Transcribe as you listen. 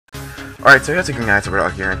Alright, so how's it going, guys? Arbiter The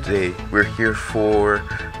Dog here, and today we're here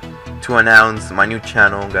to announce my new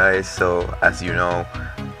channel, guys. So as you know,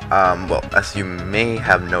 well, as you may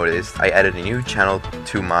have noticed, I added a new channel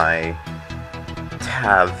to my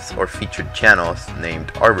tabs or featured channels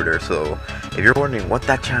named Arbiter. So if you're wondering what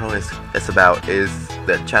that channel is about,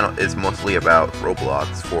 that channel is mostly about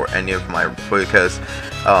Roblox for any of my, because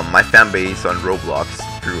my fan base on Roblox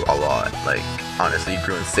grew a lot. Like, honestly, it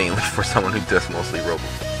grew insanely for someone who does mostly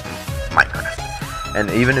Minecraft. And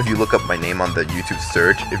even if you look up my name on the YouTube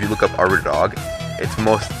search, if you look up Arbiter Dog, it's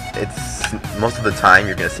most of the time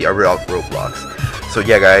you're gonna see Arbiter Dog Roblox. So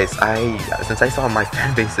yeah, guys, since I saw my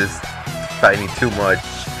fan base is fighting too much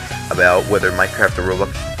about whether Minecraft or Roblox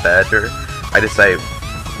is better, I decided,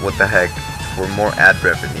 what the heck, for more ad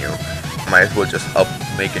revenue, might as well just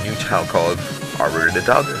make a new channel called Arbiter the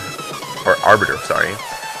Dog, or Arbiter, sorry.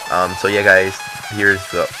 So yeah, guys, here's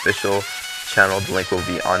the official channel. The link will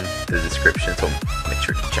be on the description, so make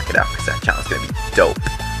sure to check it out because that channel is gonna be dope.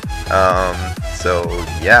 So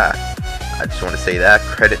yeah, I just want to say that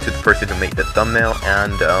credit to the person who made the thumbnail,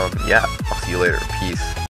 and yeah, I'll see you later. Peace.